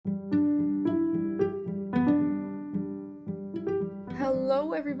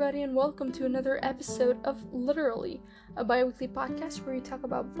Hello, everybody, and welcome to another episode of Literally, a bi-weekly podcast where we talk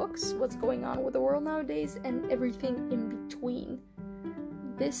about books, what's going on with the world nowadays, and everything in between.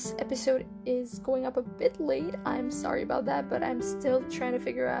 This episode is going up a bit late. I'm sorry about that, but I'm still trying to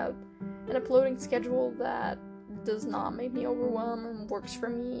figure out an uploading schedule that does not make me overwhelmed and works for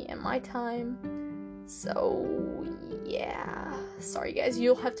me and my time. So, yeah. Sorry, guys,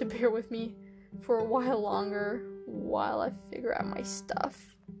 you'll have to bear with me for a while longer while I figure out my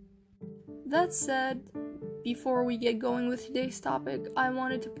stuff. That said, before we get going with today's topic, I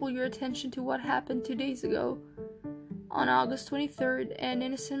wanted to pull your attention to what happened 2 days ago. On August 23rd, an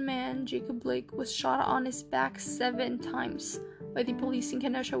innocent man, Jacob Blake, was shot on his back 7 times by the police in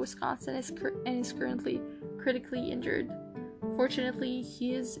Kenosha, Wisconsin, and is currently critically injured. Fortunately,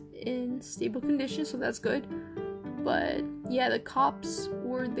 he is in stable condition, so that's good. But yeah, the cops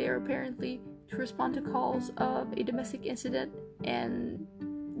were there apparently to respond to calls of a domestic incident, and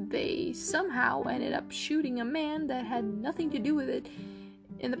they somehow ended up shooting a man that had nothing to do with it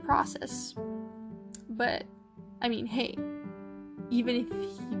in the process. But, I mean, hey, even if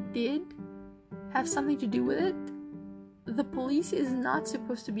he did have something to do with it, the police is not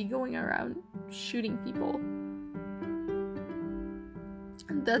supposed to be going around shooting people.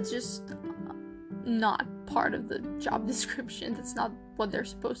 That's just not part of the job description. That's not what they're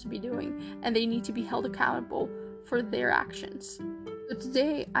supposed to be doing, and they need to be held accountable for their actions. So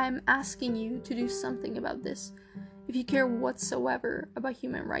today, I'm asking you to do something about this. If you care whatsoever about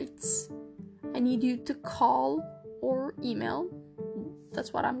human rights, I need you to call or email,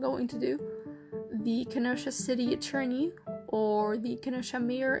 that's what I'm going to do, the Kenosha City Attorney, or the Kenosha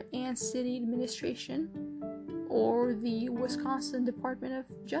Mayor and City Administration, or the Wisconsin Department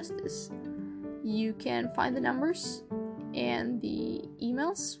of Justice. You can find the numbers and the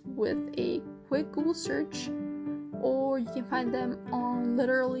emails with a quick Google search, or you can find them on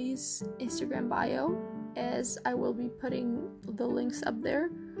Literally's Instagram bio, as I will be putting the links up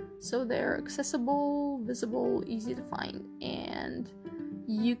there so they're accessible, visible, easy to find. And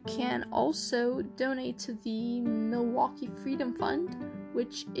you can also donate to the Milwaukee Freedom Fund,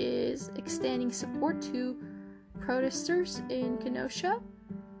 which is extending support to protesters in Kenosha.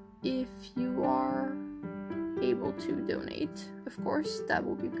 If you are able to donate, of course, that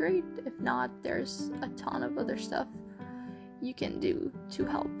will be great. If not, there's a ton of other stuff you can do to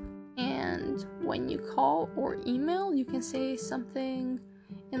help. And when you call or email, you can say something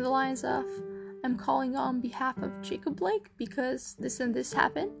in the lines of, I'm calling on behalf of Jacob Blake because this and this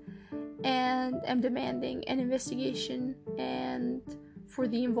happened, and I'm demanding an investigation and for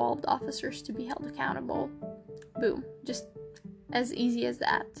the involved officers to be held accountable. Boom. Just as easy as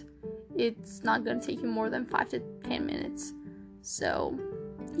that. It's not going to take you more than 5 to 10 minutes. So,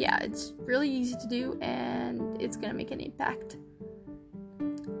 yeah, it's really easy to do, and it's going to make an impact.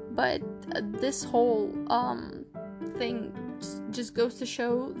 But this whole thing just goes to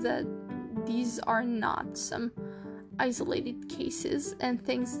show that these are not some isolated cases and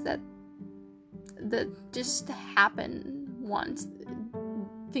things that just happen once.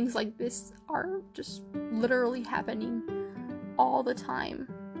 Things like this are just literally happening all the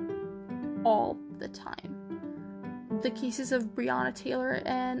time. All the time. The cases of Breonna Taylor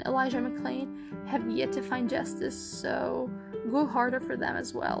and Elijah McClain have yet to find justice, so go harder for them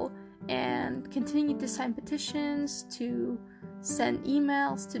as well, and continue to sign petitions, to send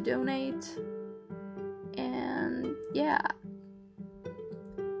emails, to donate, and yeah,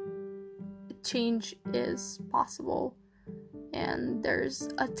 change is possible, and there's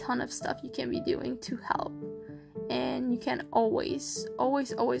a ton of stuff you can be doing to help. And you can always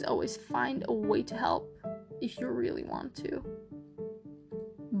find a way to help if you really want to.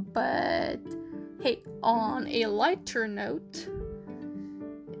 But hey, on a lighter note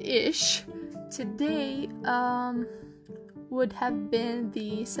ish, today would have been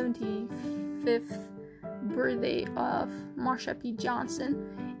the 75th birthday of Marsha P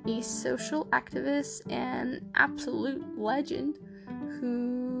Johnson, a social activist and absolute legend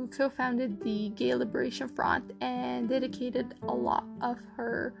who co-founded the Gay Liberation Front and dedicated a lot of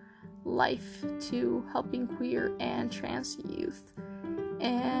her life to helping queer and trans youth,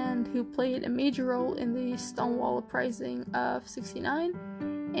 and who played a major role in the Stonewall Uprising of '69,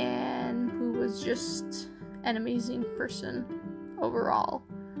 and who was just an amazing person overall.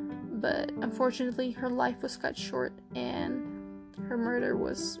 But unfortunately, her life was cut short, and her murder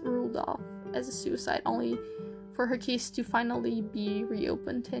was ruled off as a suicide, only for her case to finally be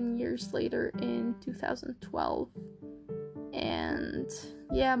reopened 10 years later in 2012. And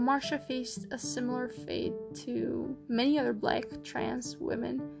yeah, Marsha faced a similar fate to many other Black trans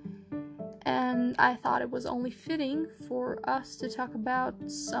women, and I thought it was only fitting for us to talk about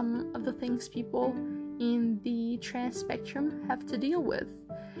some of the things people in the trans spectrum have to deal with,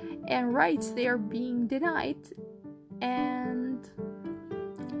 and rights they are being denied. And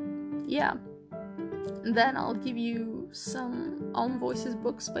yeah, then I'll give you some Own Voices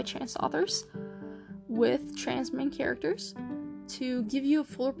books by trans authors with trans main characters to give you a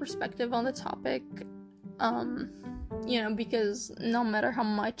fuller perspective on the topic. Because no matter how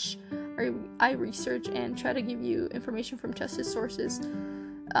much I research and try to give you information from trusted sources,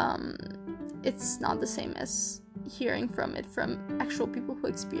 it's not the same as hearing from actual people who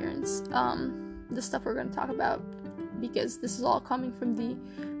experience the stuff we're going to talk about, because this is all coming from the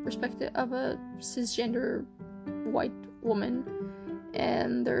perspective of a cisgender white woman,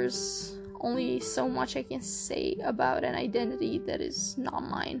 and there's only so much I can say about an identity that is not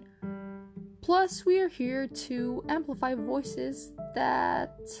mine. Plus, we are here to amplify voices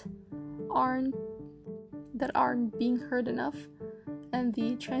that aren't being heard enough, and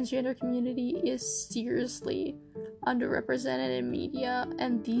the transgender community is seriously underrepresented in media,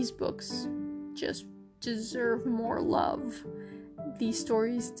 and these books just deserve more love. These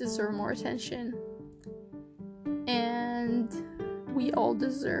stories deserve more attention, and we all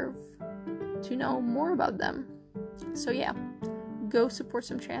deserve to know more about them. So yeah, go support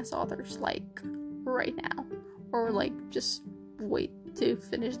some trans authors, like, right now, or like just wait to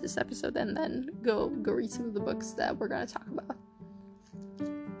finish this episode and then go read some of the books that we're gonna talk about.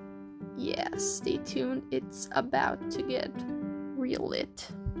 Yeah, stay tuned, it's about to get real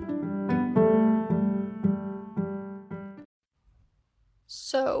lit.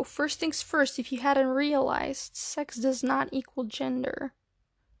 So, first things first, if you hadn't realized, sex does not equal gender.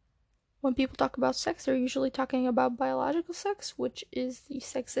 When people talk about sex, they're usually talking about biological sex, which is the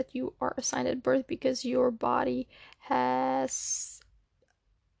sex that you are assigned at birth because your body has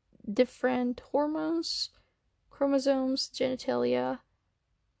different hormones, chromosomes, genitalia,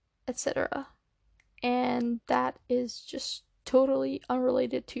 etc. And that is just totally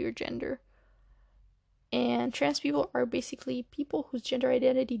unrelated to your gender. And trans people are basically people whose gender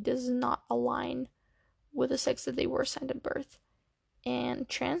identity does not align with the sex that they were assigned at birth. And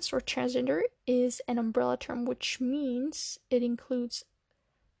trans or transgender is an umbrella term, which means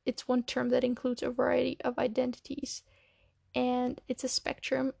it's one term that includes a variety of identities, and it's a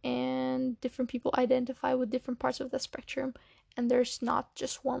spectrum, and different people identify with different parts of the spectrum, and there's not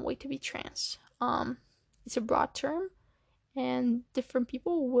just one way to be trans. It's a broad term, and different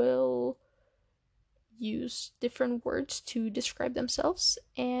people will use different words to describe themselves,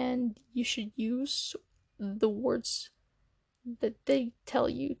 and you should use the words that they tell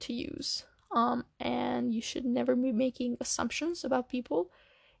you to use. And you should never be making assumptions about people,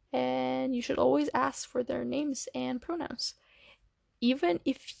 and you should always ask for their names and pronouns. Even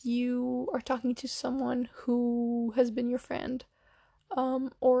if you are talking to someone who has been your friend,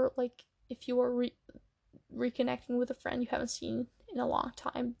 or like if you are reconnecting with a friend you haven't seen in a long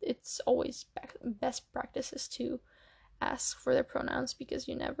time, it's always best practices to ask for their pronouns, because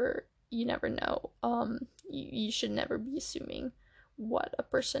you never know. You should never be assuming what a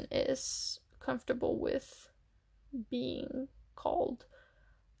person is comfortable with being called,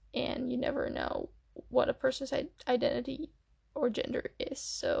 and you never know what a person's identity or gender is.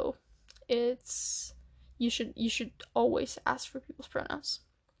 So you should always ask for people's pronouns.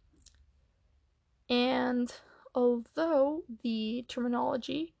 And although the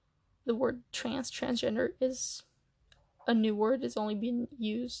terminology, the word transgender is a new word, is only been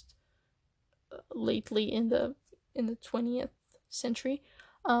used lately in the 20th century,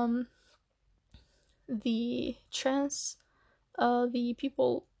 the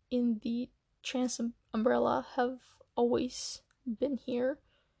people in the trans umbrella have always been here,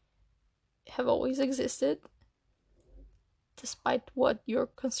 have always existed, despite what your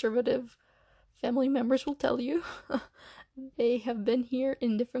conservative family members will tell you. They have been here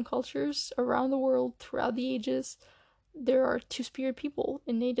in different cultures around the world throughout the ages. There are two-spirit people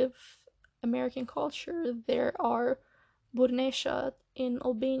in Native American culture. There are Burnesha in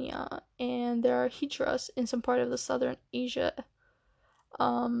Albania, and there are Hijras in some part of the southern Asia,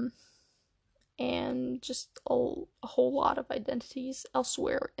 and just a whole lot of identities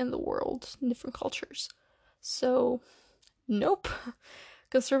elsewhere in the world, in different cultures. So, nope.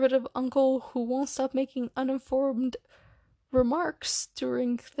 Conservative uncle who won't stop making uninformed remarks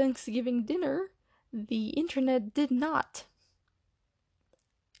during Thanksgiving dinner, the internet did not.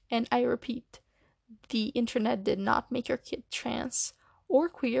 And I repeat, the internet did not make your kid trans or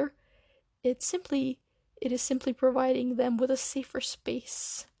queer. It is simply providing them with a safer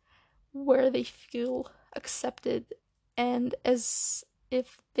space where they feel accepted, and as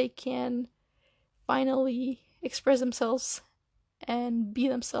if they can finally express themselves and be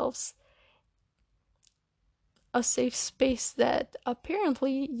themselves, a safe space that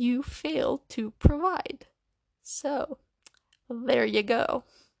apparently you failed to provide. So, there you go.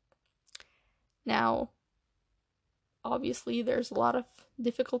 Now, obviously, there's a lot of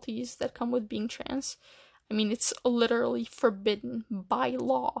difficulties that come with being trans. I mean, it's literally forbidden by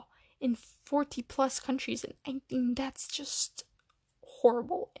law in 40 plus countries, and I think that's just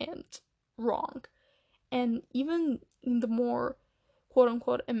horrible and wrong. And even in the more quote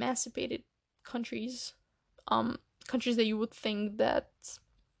unquote emancipated countries, countries that you would think that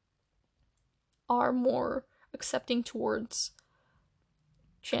are more accepting towards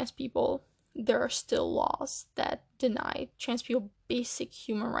trans people, there are still laws that deny trans people basic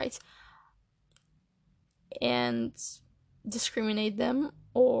human rights and discriminate them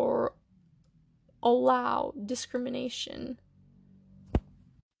or allow them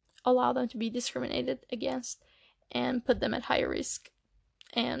to be discriminated against and put them at higher risk.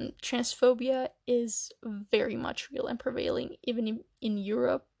 And transphobia is very much real and prevailing, even in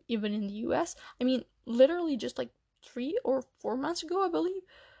Europe, even in the US. I mean, literally just like 3 or 4 months ago, I believe,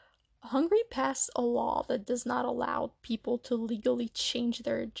 Hungary passed a law that does not allow people to legally change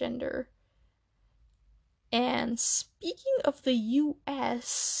their gender. And speaking of the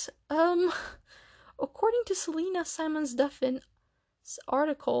US, according to Selena Simons Duffin's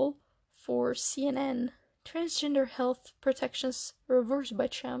article for CNN, transgender health protections reversed by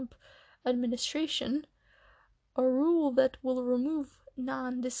Trump administration, a rule that will remove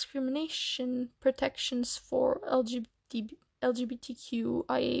non-discrimination protections for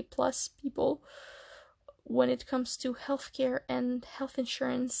LGBTQIA plus people when it comes to healthcare and health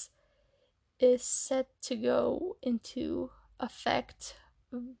insurance is set to go into effect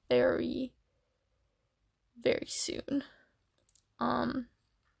very, very soon.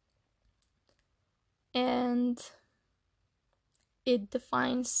 And it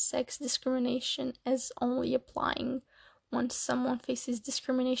defines sex discrimination as only applying when someone faces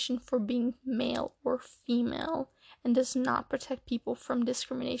discrimination for being male or female, and does not protect people from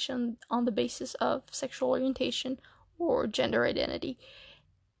discrimination on the basis of sexual orientation or gender identity.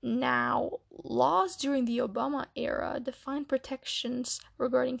 Now, laws during the Obama era defined protections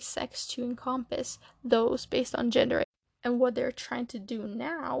regarding sex to encompass those based on gender. And what they're trying to do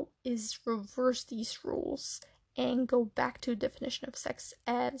now is reverse these rules and go back to a definition of sex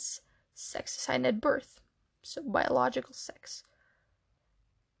as sex assigned at birth, so biological sex,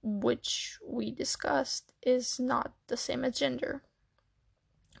 which we discussed is not the same as gender.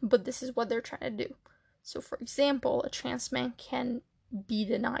 But this is what they're trying to do. So, for example, a trans man can be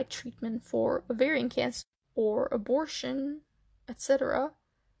denied treatment for ovarian cancer or abortion, etc.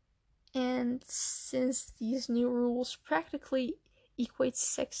 And since these new rules practically equate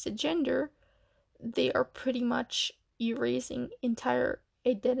sex to gender, they are pretty much erasing entire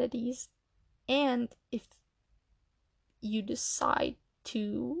identities. And if you decide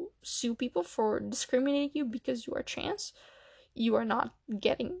to sue people for discriminating you because you are trans, you are not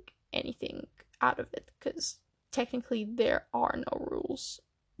getting anything out of it, because technically there are no rules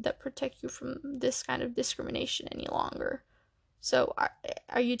that protect you from this kind of discrimination any longer. So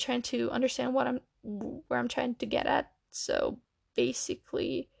are you trying to understand where I'm trying to get at? So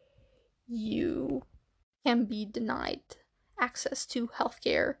basically, you can be denied access to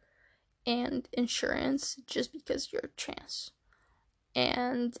healthcare and insurance just because you're trans.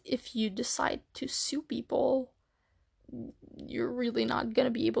 And if you decide to sue people, you're really not gonna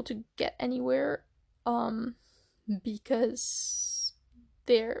be able to get anywhere, because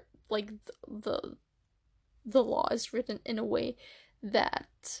they're like the law is written in a way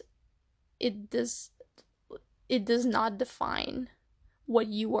that it does not define what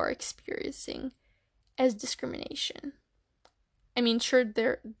you are experiencing as discrimination. I mean, sure,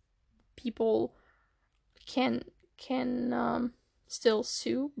 people can still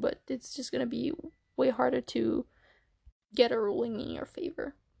sue, but it's just gonna be way harder to get a ruling in your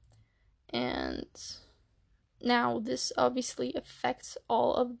favor. And now this obviously affects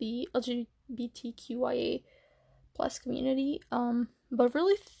all of the LGBTQIA plus community, but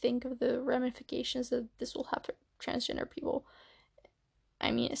really think of the ramifications that this will have for transgender people.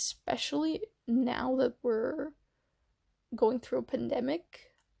 I mean, especially now that we're going through a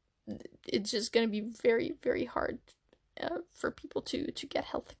pandemic, it's just gonna be very, very hard for people to get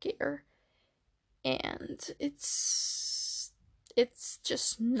health care, and it's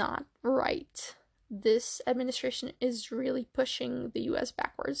just not right. This administration is really pushing the US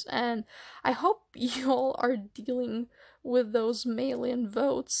backwards, and I hope you all are dealing with those mail-in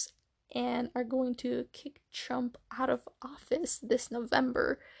votes and are going to kick Trump out of office this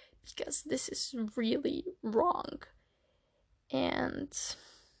November, because this is really wrong. And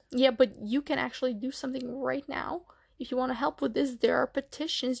yeah, but you can actually do something right now. If you want to help with this, there are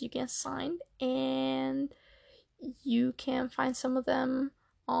petitions you can sign, and you can find some of them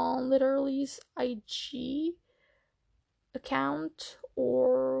on Literally's IG account,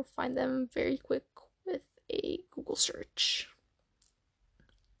 or find them very quick with a Google search.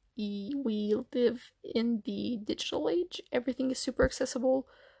 We live in the digital age. Everything is super accessible.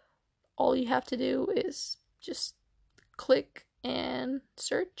 All you have to do is just click and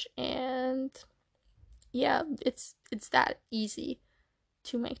search, and yeah, it's that easy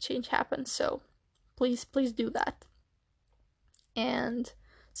to make change happen. So please do that. And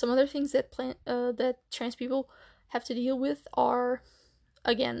some other things that that trans people have to deal with are,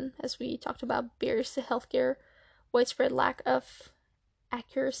 again, as we talked about, barriers to healthcare, widespread lack of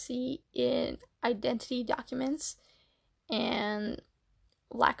accuracy in identity documents, and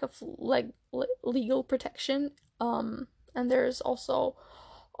lack of legal protection. And there's also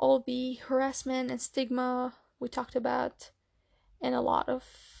all the harassment and stigma we talked about, and a lot of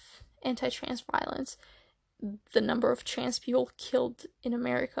anti-trans violence. The number of trans people killed in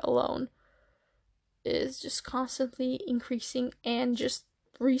America alone is just constantly increasing, and just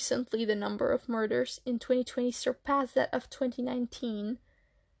recently the number of murders in 2020 surpassed that of 2019.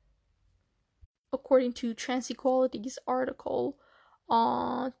 According to Trans Equality's article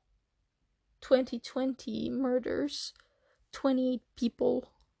on 2020 murders, 28 people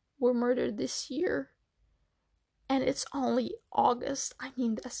were murdered this year, and it's only August. I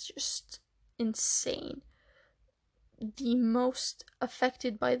mean, that's just insane. The most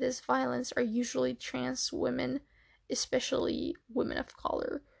affected by this violence are usually trans women, especially women of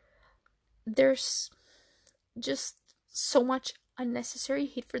color. There's just so much unnecessary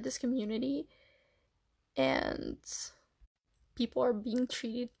hate for this community, and people are being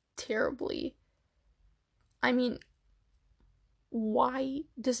treated terribly. I mean, why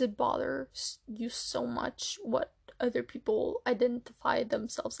does it bother you so much what other people identify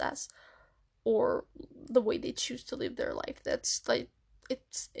themselves as, or the way they choose to live their life? That's like,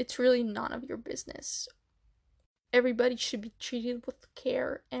 it's really none of your business. Everybody should be treated with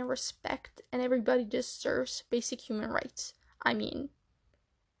care and respect, and everybody deserves basic human rights. I mean,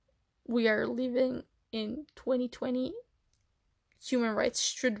 we are living in 2020. Human rights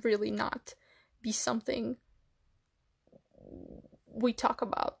should really not be something we talk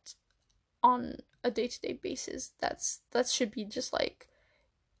about on a day-to-day basis. That should be just like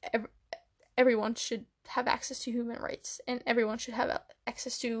everyone should have access to human rights, and everyone should have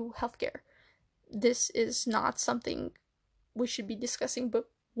access to healthcare. This is not something we should be discussing, but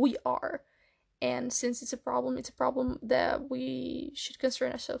we are. And since it's a problem that we should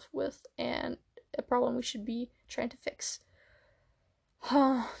concern ourselves with, and a problem we should be trying to fix.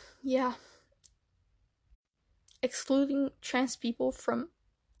 Yeah. Excluding trans people from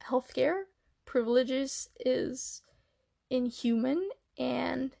healthcare privileges is inhuman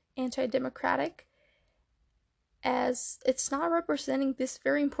and anti-democratic, as it's not representing this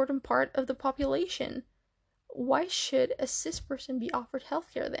very important part of the population. Why should a cis person be offered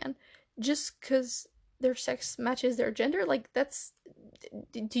healthcare then? Just because their sex matches their gender? Like, that's...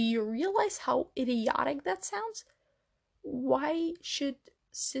 Do you realize how idiotic that sounds? Why should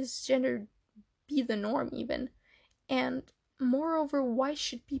cisgender be the norm, even? And moreover, why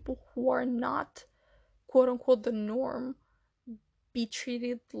should people who are not, quote unquote, the norm be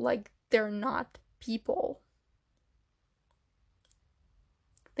treated like they're not people?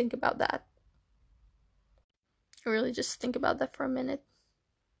 Think about that. Really, just think about that for a minute.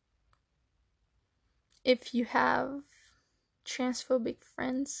 If you have transphobic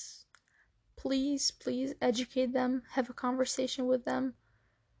friends, please educate them, have a conversation with them.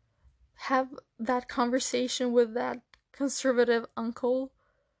 Have that conversation with that conservative uncle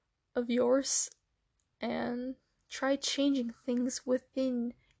of yours, and try changing things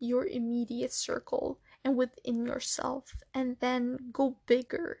within your immediate circle and within yourself, and then go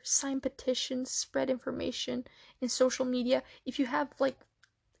bigger. Sign petitions, spread information in social media. If you have like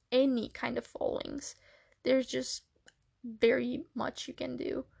any kind of followings, there's just very much you can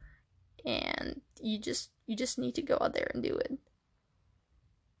do, and you just need to go out there and do it.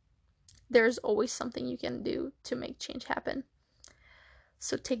 There's always something you can do to make change happen.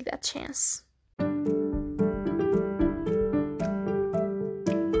 So take that chance.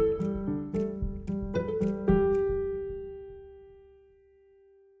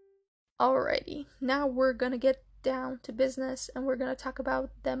 Alrighty, now we're gonna get down to business, and we're gonna talk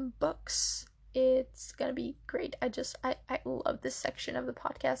about them books. It's gonna be great. I love this section of the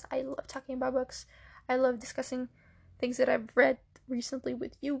podcast. I love talking about books. I love discussing things that I've read recently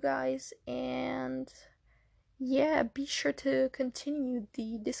with you guys, and yeah, be sure to continue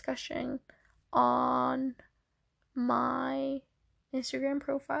the discussion on my Instagram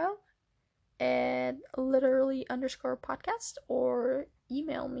profile at literally_podcast, or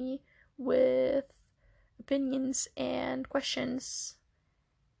email me with opinions and questions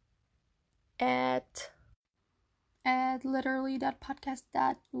at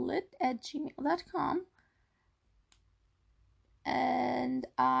literally.podcast.lit@gmail.com. And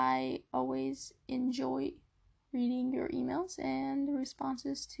I always enjoy reading your emails and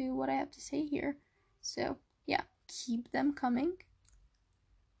responses to what I have to say here. So yeah, keep them coming.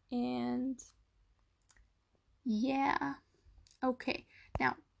 And yeah, okay,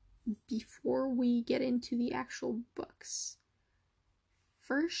 now before we get into the actual books,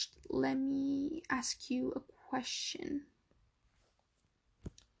 first let me ask you a question.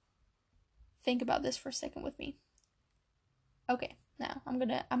 Think about this for a second with me. Okay, now I'm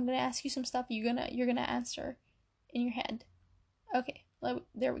gonna ask you some stuff. You're gonna answer in your head. Okay,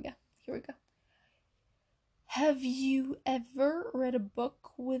 there we go. Here we go. Have you ever read a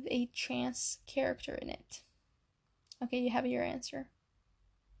book with a trans character in it? Okay, you have your answer.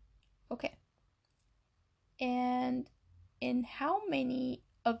 Okay. And in how many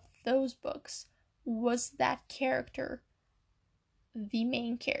of those books was that character the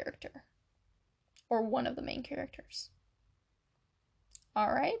main character? Or one of the main characters?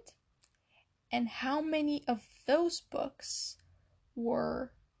 Alright. And how many of those books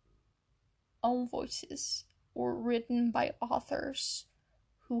were own voices or written by authors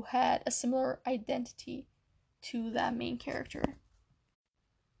who had a similar identity to that main character?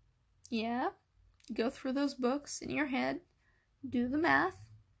 Yeah, go through those books in your head, do the math,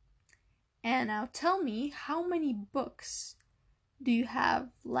 and now tell me, how many books do you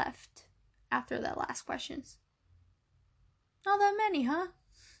have left after that last questions? Not that many, huh?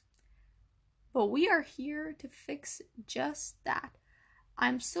 But we are here to fix just that.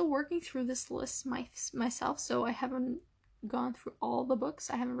 I'm still working through this list myself, so I haven't gone through all the books.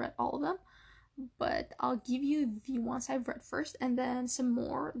 I haven't read all of them, but I'll give you the ones I've read first, and then some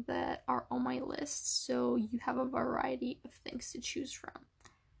more that are on my list, so you have a variety of things to choose from.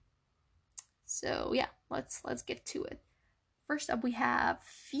 So yeah, let's get to it. First up, we have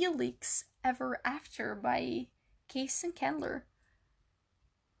Felix Ever After by Kaysen Candler.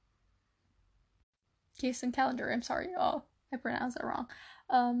 Kaysen Calendar, I'm sorry. Oh, I pronounced that wrong.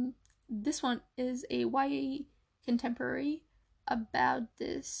 This one is a YA contemporary about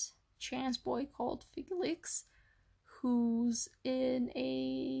this trans boy called Felix, who's in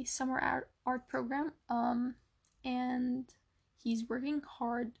a summer art program, and he's working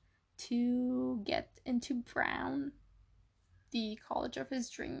hard to get into Brown, the college of his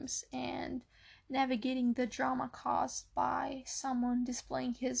dreams, and navigating the drama caused by someone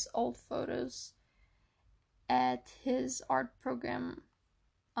displaying his old photos at his art program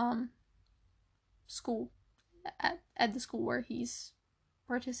school, at the school where he's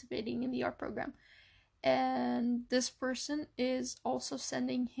participating in the art program. And this person is also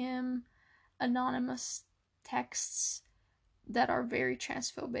sending him anonymous texts that are very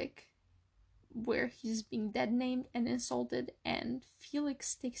transphobic, where he's being dead named and insulted, and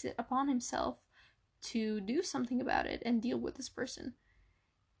Felix takes it upon himself to do something about it and deal with this person.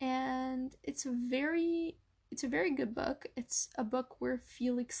 And it's a very good book. It's a book where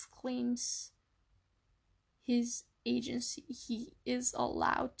Felix claims his agency. He is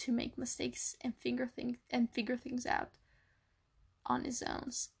allowed to make mistakes and figure things out on his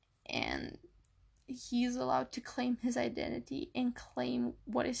own, and he's allowed to claim his identity and claim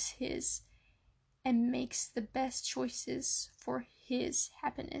what is his, and makes the best choices for his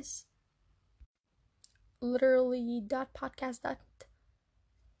happiness.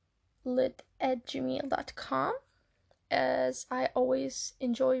 literally.podcast.lit@gmail.com, as I always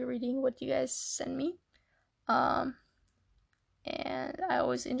enjoy reading what you guys send me. And I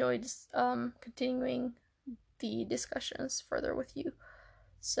always enjoy just continuing the discussions further with you.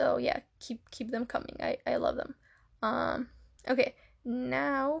 So yeah, keep them coming. I love them. Okay,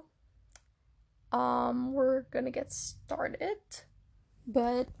 now we're gonna get started.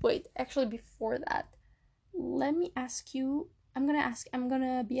 But wait, actually before that, let me ask you, I'm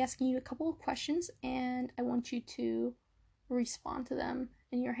gonna be asking you a couple of questions, and I want you to respond to them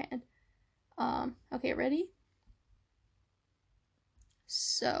in your head. Okay, ready?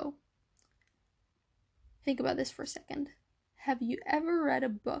 So, think about this for a second. Have you ever read a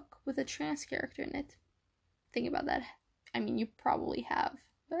book with a trans character in it? Think about that. I mean, you probably have,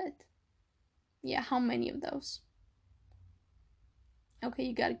 but yeah, how many of those? Okay,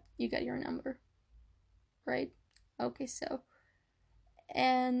 you got your number, right? Okay, so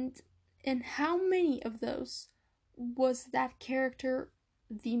And in how many of those was that character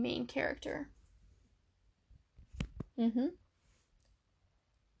the main character?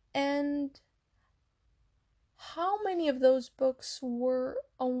 And how many of those books were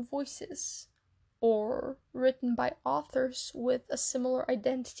own voices or written by authors with a similar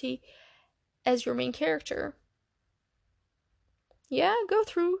identity as your main character? Yeah, go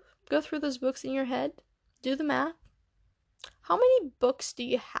through those books in your head. Do the math. How many books do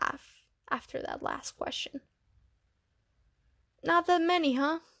you have after that last question? Not that many,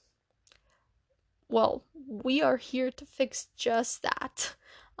 huh? Well, we are here to fix just that.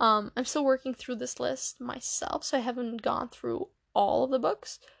 I'm still working through this list myself, so I haven't gone through all of the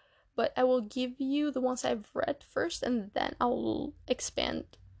books, but I will give you the ones I've read first, and then I'll expand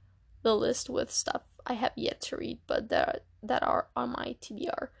the list with stuff I have yet to read, but that are on my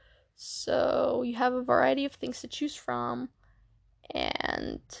TBR. So you have a variety of things to choose from,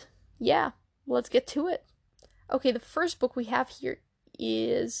 and yeah, let's get to it. Okay, the first book we have here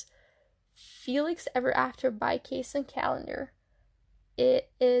is Felix Ever After by Case and Calendar.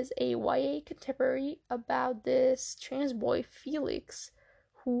 It is a YA contemporary about this trans boy, Felix,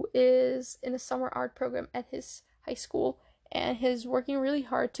 who is in a summer art program at his high school, and he's working really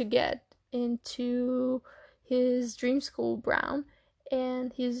hard to get into his dream school, Brown,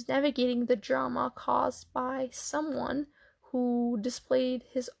 and he's navigating the drama caused by someone who displayed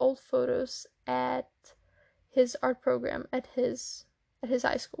his old photos at his art program at his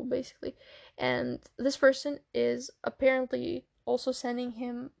high school, basically. And this person is apparently also sending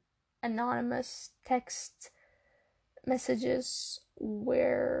him anonymous text messages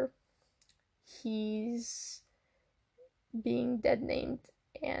where he's being dead named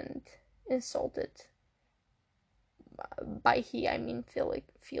and insulted. By he, I mean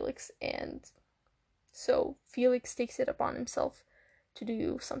Felix, and so Felix takes it upon himself to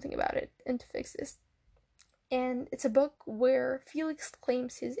do something about it and to fix this. And it's a book where Felix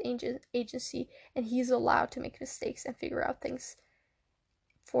claims his agency, and he's allowed to make mistakes and figure out things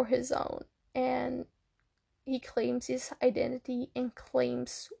for his own. And he claims his identity and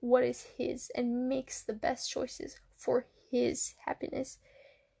claims what is his and makes the best choices for his happiness.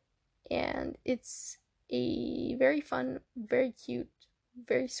 And it's a very fun, very cute,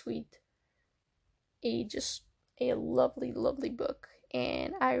 very sweet, just a lovely, lovely book,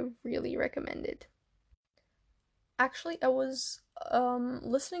 and I really recommend it. Actually, I was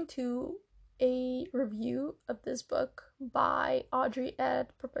listening to a review of this book by Audrey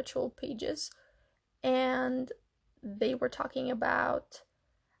at Perpetual Pages, and they were talking about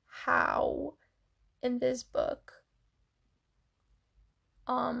how in this book,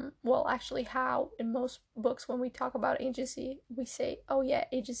 well, actually, how in most books when we talk about agency, we say, oh yeah,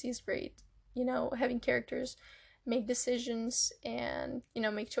 agency is great. You know, having characters make decisions and, you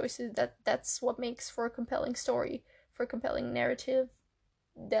know, make choices, that's what makes for a compelling story, for a compelling narrative.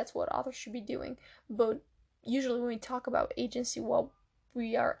 That's what authors should be doing. But usually when we talk about agency, what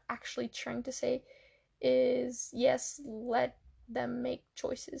we are actually trying to say is, yes, let them make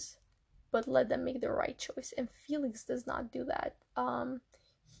choices, but let them make the right choice. And Felix does not do that.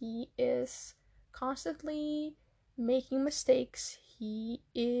 He is constantly making mistakes. He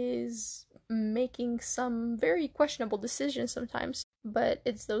is making some very questionable decisions sometimes, but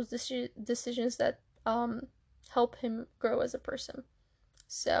it's those decisions that help him grow as a person.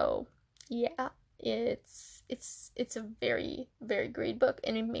 So yeah, it's a very, very great book,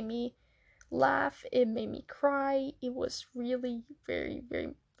 and it made me laugh, it made me cry. It was really very,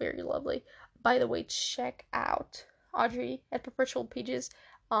 very, very lovely. By the way, check out Audrey at Perpetual Pages.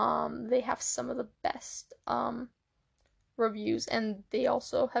 They have some of the best reviews, and they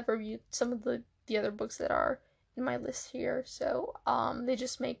also have reviewed some of the other books that are in my list here. So they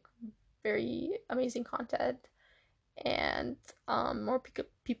just make very amazing content, and more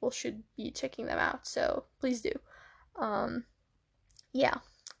people should be checking them out. So please do. Yeah,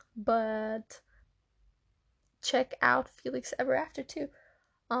 but check out Felix Ever After too.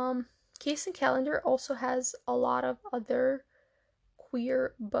 Case and Calendar also has a lot of other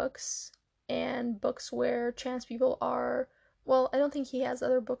queer books and books where trans people are. Well, I don't think he has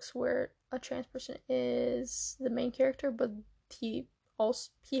other books where a trans person is the main character, but he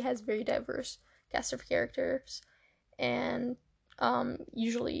has very diverse cast of characters, and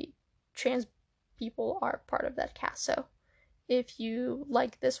usually trans people are part of that cast. So if you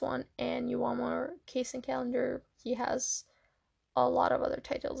like this one and you want more Case and Calendar, he has a lot of other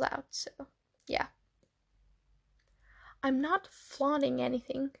titles out. So yeah, I'm not flaunting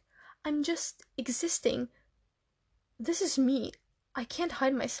anything, I'm just existing. This is me. I can't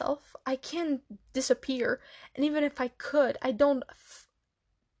hide myself, I can't disappear, and even if I could, I don't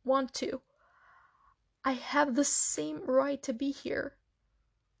want to. I have the same right to be here.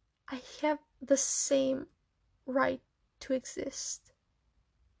 I have the same right to exist.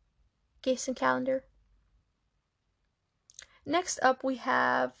 Jason Calendar. Next up, we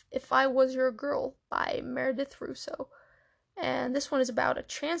have If I Was Your Girl by Meredith Russo. And this one is about a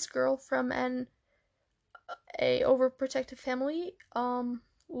trans girl from a overprotective family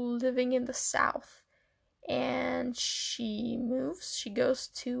living in the South. And she goes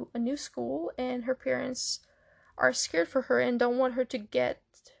to a new school, and her parents are scared for her and don't want her to get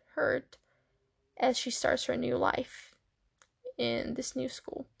hurt as she starts her new life in this new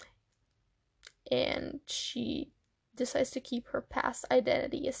school. And she decides to keep her past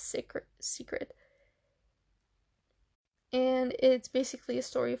identity a secret. And it's basically a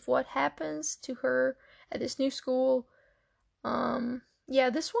story of what happens to her at this new school. Yeah,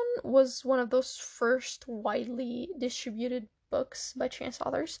 this one was one of those first widely distributed books by trans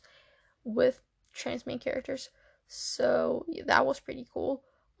authors with trans main characters. So yeah, that was pretty cool.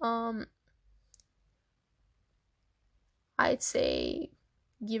 I'd say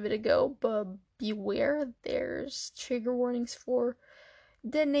give it a go, but beware, there's trigger warnings for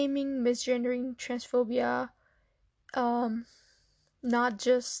dead naming, misgendering, transphobia, um, not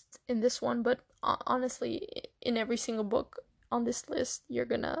just in this one, but honestly, in every single book on this list, you're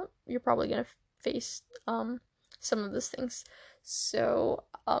probably gonna face some of those things. So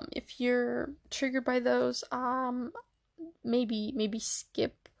if you're triggered by those, maybe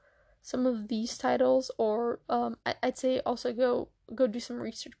skip some of these titles, or I'd say also go do some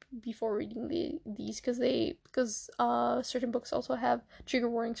research before reading these, because certain books also have trigger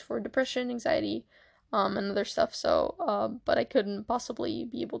warnings for depression, anxiety, and other stuff. So but I couldn't possibly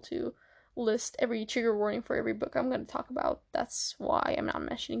be able to list every trigger warning for every book I'm going to talk about. That's why I'm not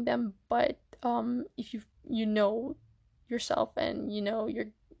mentioning them. But if you know yourself, and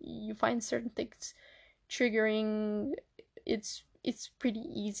you find certain things triggering, it's pretty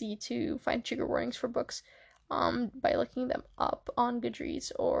easy to find trigger warnings for books by looking them up on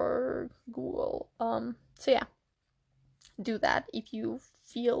Goodreads or Google. So yeah, do that if you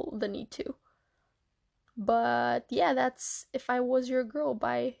feel the need to. But yeah, that's If I Was Your Girl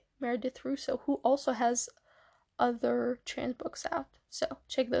by Meredith Russo, who also has other trans books out. So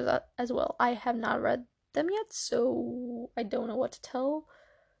check those out as well. I have not read them yet, so I don't know what to tell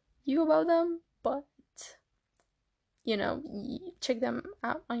you about them, but check them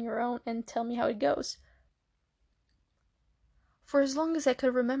out on your own and tell me how it goes. For as long as I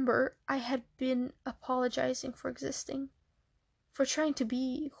could remember, I had been apologizing for existing, for trying to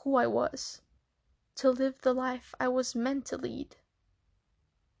be who I was, to live the life I was meant to lead.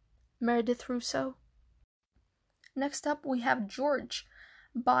 Meredith Russo. Next up, we have George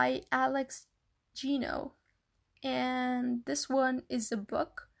by Alex Gino. And this one is a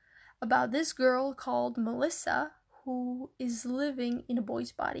book about this girl called Melissa who is living in a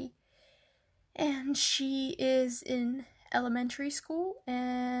boy's body. And she is in elementary school,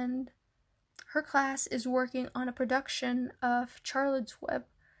 and her class is working on a production of Charlotte's Web.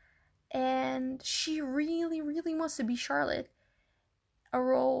 And she really, really wants to be Charlotte, a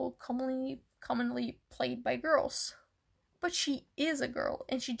role commonly played by girls. But she is a girl,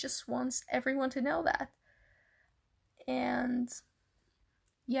 and she just wants everyone to know that. And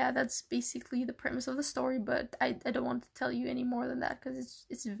yeah, that's basically the premise of the story, but I don't want to tell you any more than that, because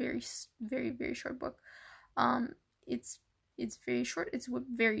it's a very, very, very short book. It's very short, it's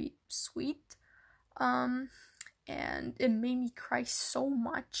very sweet, and it made me cry so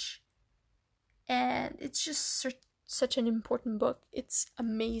much, and it's just such an important book. It's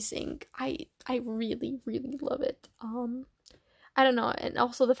amazing. I really, really love it. I don't know, and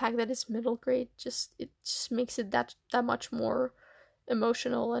also the fact that it's middle grade just makes it that much more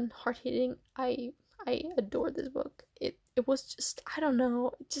emotional and hard hitting. I adore this book. It was just, I don't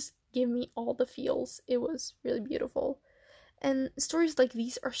know, it just gave me all the feels. It was really beautiful. And stories like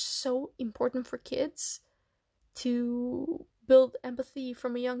these are so important for kids to build empathy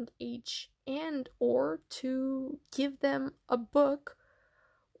from a young age, and or to give them a book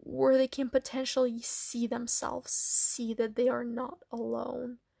where they can potentially see themselves, see that they are not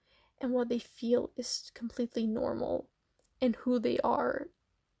alone, and what they feel is completely normal, and who they are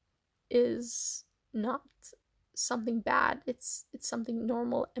is not something bad. It's something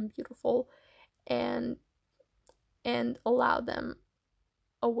normal and beautiful, and allow them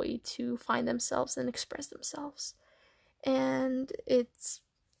a way to find themselves and express themselves. And it's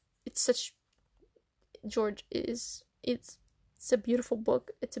such George is it's a beautiful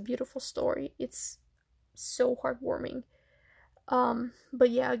book. It's a beautiful story. It's so heartwarming. But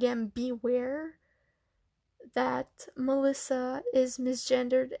yeah, again, beware that Melissa is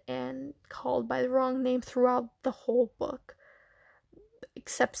misgendered and called by the wrong name throughout the whole book,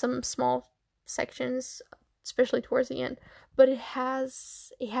 except some small sections, especially towards the end. But it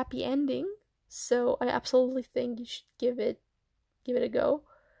has a happy ending, so I absolutely think you should give it a go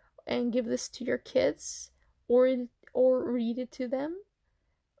and give this to your kids, or read it to them.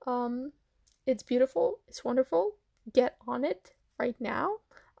 Um, it's beautiful. It's wonderful. Get on it right now.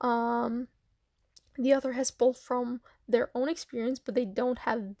 The author has pulled from their own experience, but they don't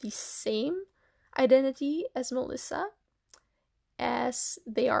have the same identity as Melissa, as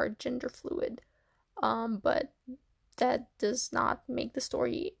they are gender fluid. But that does not make the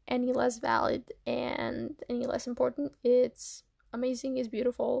story any less valid and any less important. It's amazing, it's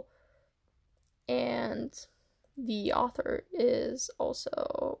beautiful, and the author is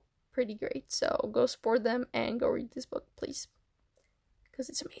also pretty great. So go support them and go read this book, please, because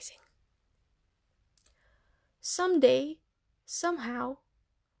it's amazing. Someday, somehow,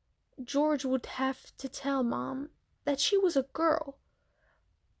 George would have to tell Mom that she was a girl.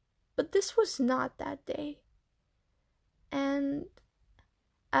 But this was not that day. And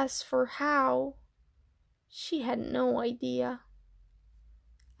as for how, she had no idea.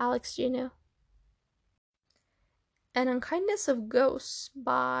 Alex Gino. An Unkindness of Ghosts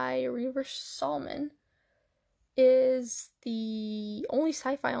by River Solomon is the only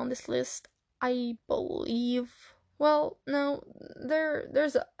sci-fi on this list, I believe. Well, no,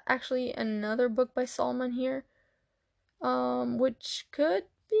 there's actually another book by Solomon here, which could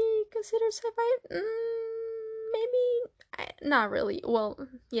be considered sci-fi. Maybe not really. Well,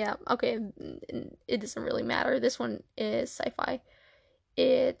 yeah, okay, it doesn't really matter. This one is sci-fi.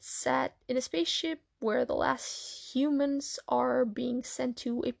 It's set in a spaceship where the last humans are being sent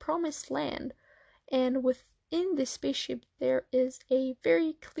to a promised land, and within this spaceship there is a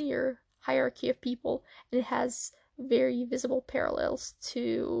very clear hierarchy of people, and it has very visible parallels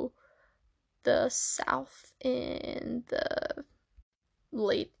to the South in the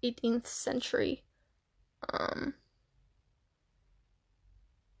late 18th century.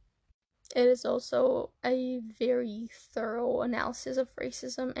 It is also a very thorough analysis of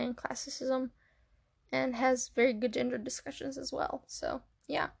racism and classism, and has very good gender discussions as well. So,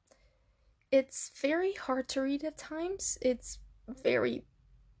 yeah. It's very hard to read at times. It's very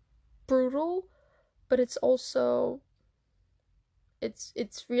brutal, but it's also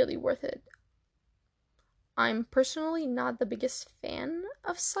it's really worth it. I'm personally not the biggest fan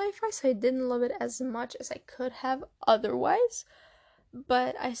of sci-fi, so I didn't love it as much as I could have otherwise,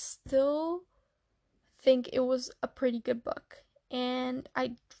 but I still think it was a pretty good book, and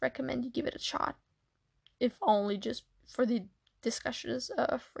I'd recommend you give it a shot, if only just for the discussions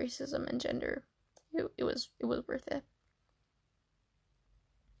of racism and gender. It was worth it.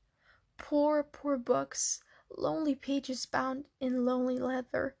 Poor, poor books, lonely pages bound in lonely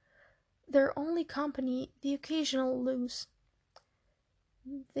leather, their only company the occasional loose.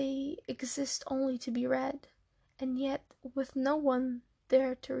 They exist only to be read, and yet, with no one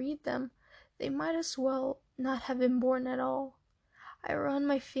there to read them, they might as well not have been born at all. I run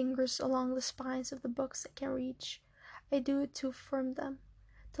my fingers along the spines of the books I can reach. I do it to affirm them,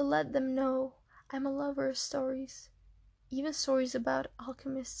 to let them know I'm a lover of stories, even stories about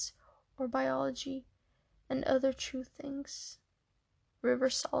alchemists or biology and other true things. River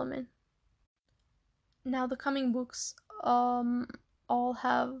Solomon. Now the coming books all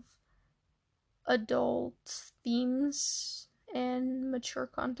have adult themes and mature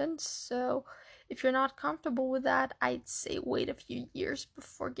content, so if you're not comfortable with that, I'd say wait a few years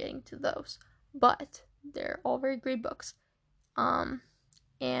before getting to those. But they're all very great books. And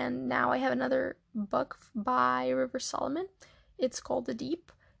now I have another book by River Solomon. It's called The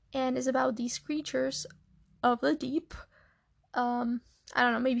Deep, and is about these creatures of the deep. I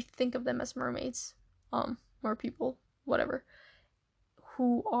don't know, maybe think of them as mermaids, or people, whatever,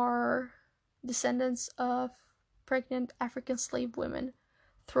 who are descendants of pregnant African slave women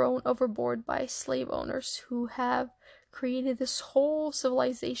thrown overboard by slave owners who have created this whole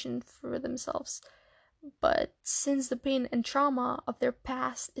civilization for themselves. But since the pain and trauma of their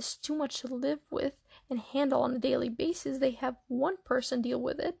past is too much to live with and handle on a daily basis, they have one person deal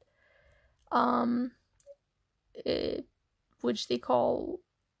with it, which they call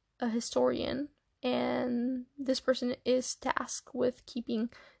a historian, and this person is tasked with keeping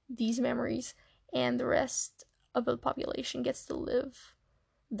these memories, and the rest of the population gets to live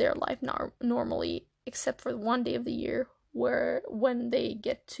their life normally, except for one day of the year when they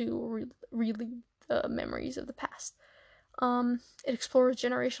get to relive the memories of the past. It explores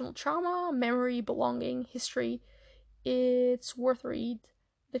generational trauma, memory, belonging, history. It's worth a read.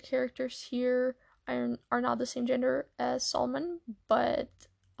 The characters here are not the same gender as Solomon, but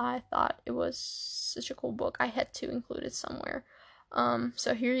I thought it was such a cool book. I had to include it somewhere.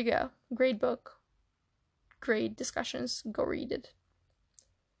 So here you go. Great book. Great discussions. Go read it.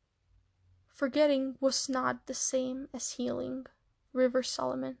 Forgetting was not the same as healing. River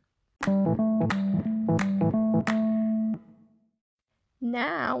Solomon.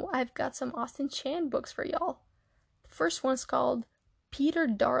 Now I've got some Austin Chan books for y'all. The first one's called Peter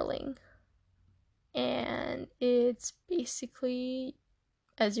Darling. And it's basically,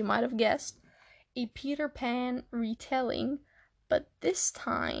 as you might have guessed, a Peter Pan retelling, but this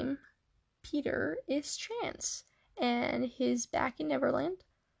time Peter is trans and he's back in Neverland,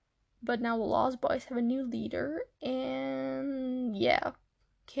 but now the Lost Boys have a new leader, and yeah,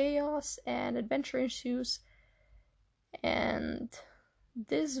 chaos and adventure ensues. And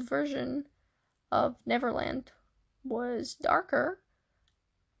this version of Neverland was darker,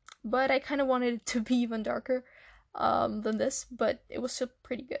 but I kind of wanted it to be even darker than this, but it was still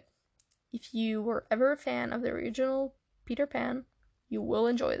pretty good. If you were ever a fan of the original Peter Pan, you will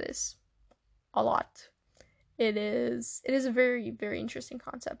enjoy this a lot. It is a very, very interesting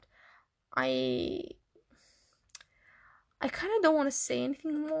concept. I kind of don't want to say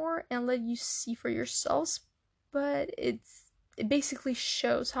anything more and let you see for yourselves, but it basically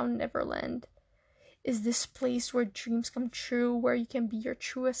shows how Neverland is this place where dreams come true, where you can be your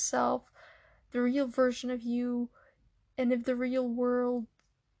truest self, the real version of you, and if the real world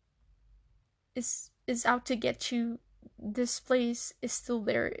is out to get you, this place is still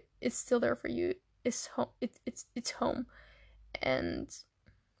there. It's still there for you. It's home. It's home, and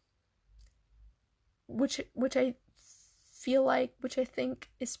which I feel like, which I think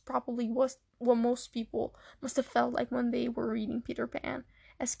is probably what most people must have felt like when they were reading Peter Pan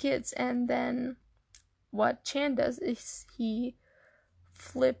as kids. And then what Chan does is he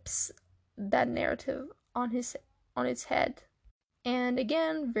flips that narrative on its head. And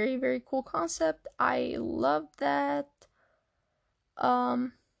again, very, very cool concept. I love that.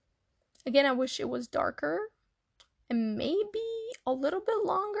 Again, I wish it was darker and maybe a little bit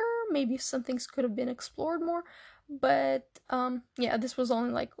longer. Maybe some things could have been explored more. But yeah, this was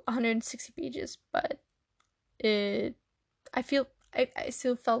only like 160 pages, but I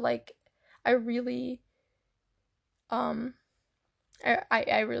still felt like I really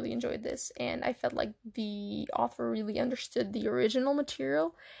I really enjoyed this, and I felt like the author really understood the original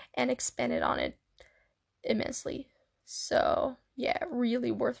material and expanded on it immensely. So yeah,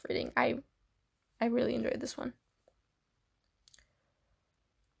 really worth reading. I really enjoyed this one.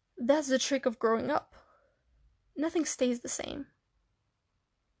 That's the trick of growing up. Nothing stays the same.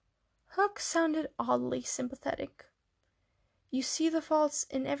 Hook sounded oddly sympathetic. You see the faults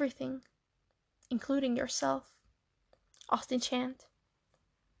in everything, including yourself. Austin Chan.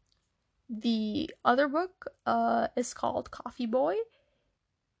 The other book is called Coffee Boy,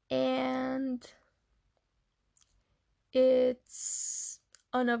 and it's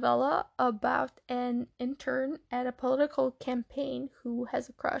a novella about an intern at a political campaign who has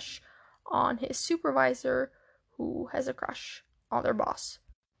a crush on his supervisor, who has a crush on their boss.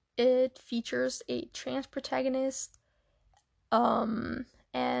 It features a trans protagonist, and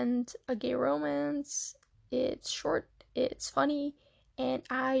a gay romance. It's short, it's funny, and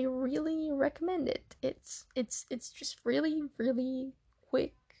I really recommend it. It's just really, really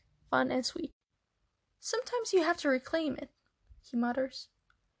quick, fun, and sweet. Sometimes you have to reclaim it, he mutters,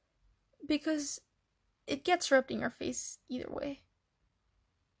 because it gets rubbed in your face either way.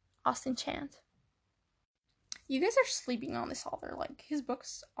 Austin Chan. You guys are sleeping on this author. Like, his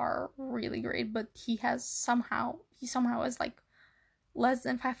books are really great, but he somehow has like less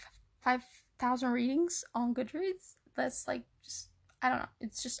than 5,000 readings on Goodreads. That's like, just, I don't know,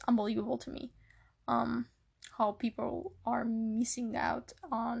 it's just unbelievable to me how people are missing out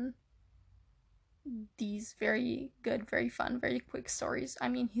on these very good, very fun, very quick stories. I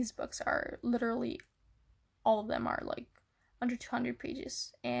mean, his books are literally, all of them are like under 200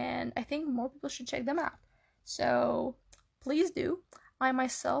 pages, and I think more people should check them out. So please do. I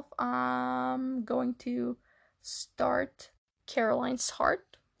myself am going to start Caroline's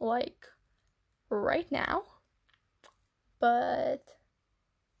Heart like right now. But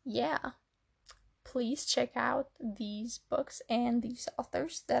yeah, please check out these books and these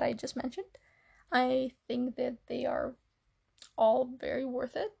authors that I just mentioned. I think that they are all very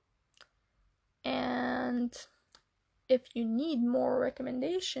worth it. And if you need more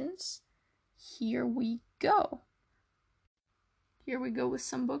recommendations, here we go. Here we go with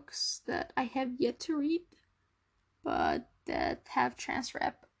some books that I have yet to read, but that have trans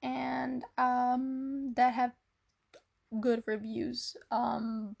rep and that have good reviews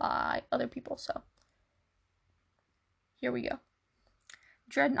by other people. So Here we go.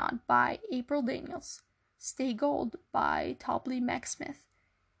 Dreadnought by April Daniels. Stay Gold by Topley Mac-Smith.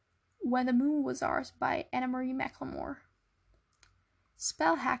 When the Moon Was Ours by Anna Marie McLemore.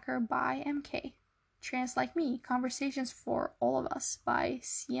 Spell Hacker by MK. Trans Like Me, Conversations for All of Us by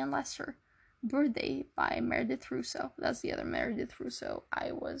Cian Lester. Birthday by Meredith Russo. That's the other Meredith Russo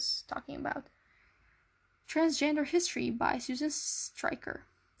I was talking about. Transgender History by Susan Stryker.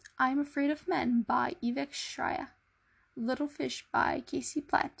 I'm Afraid of Men by Ivek Shraya. Little Fish by Casey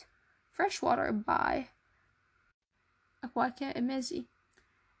Platt. Freshwater by Akwaka Emezi.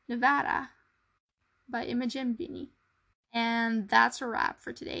 Nevada by Imogen Binney. And that's a wrap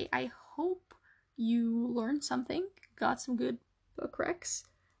for today. I hope you learned something, got some good book recs.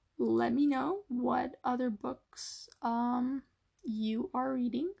 Let me know what other books you are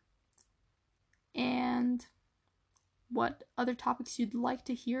reading and what other topics you'd like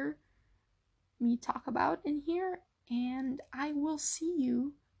to hear me talk about in here. And I will see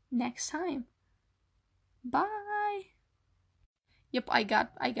you next time. Bye. Yep, I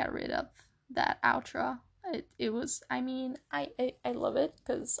got rid of that outro. It was, I mean, I love it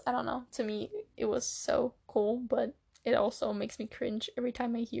because, I don't know, to me it was so cool, but it also makes me cringe every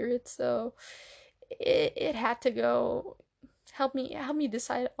time I hear it, so it had to go. Help me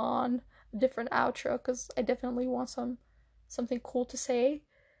decide on a different outro, because I definitely want something cool to say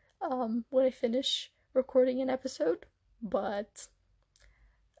when I finish recording an episode, but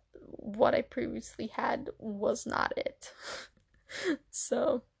what I previously had was not it.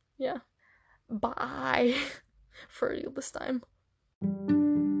 So yeah, bye for real this time.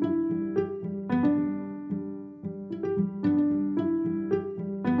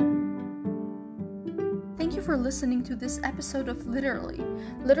 Thank you for listening to this episode of Literally.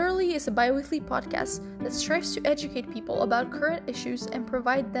 Literally is a bi-weekly podcast that strives to educate people about current issues and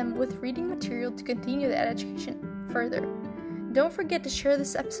provide them with reading material to continue that education further. Don't forget to share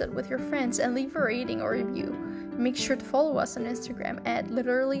this episode with your friends and leave a rating or review. Make sure to follow us on Instagram at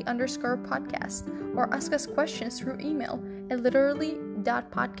literally_podcast or ask us questions through email at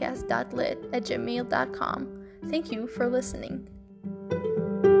literally.podcast.lit@gmail.com. Thank you for listening.